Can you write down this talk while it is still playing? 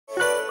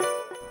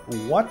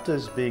What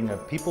does being a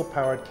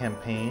people-powered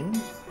campaign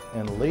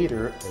and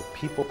later a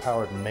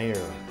people-powered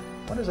mayor,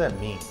 what does that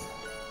mean?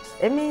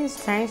 It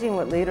means changing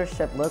what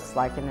leadership looks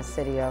like in the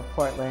city of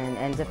Portland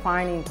and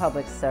defining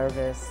public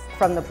service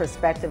from the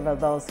perspective of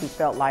those who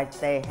felt like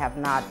they have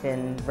not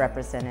been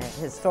represented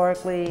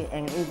historically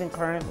and even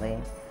currently.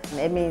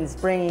 It means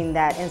bringing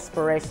that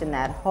inspiration,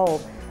 that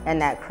hope,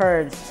 and that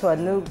courage to a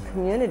new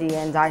community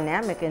and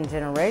dynamic in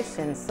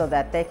generations so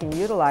that they can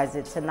utilize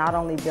it to not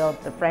only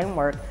build the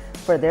framework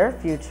for their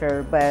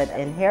future, but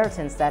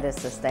inheritance that is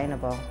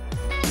sustainable.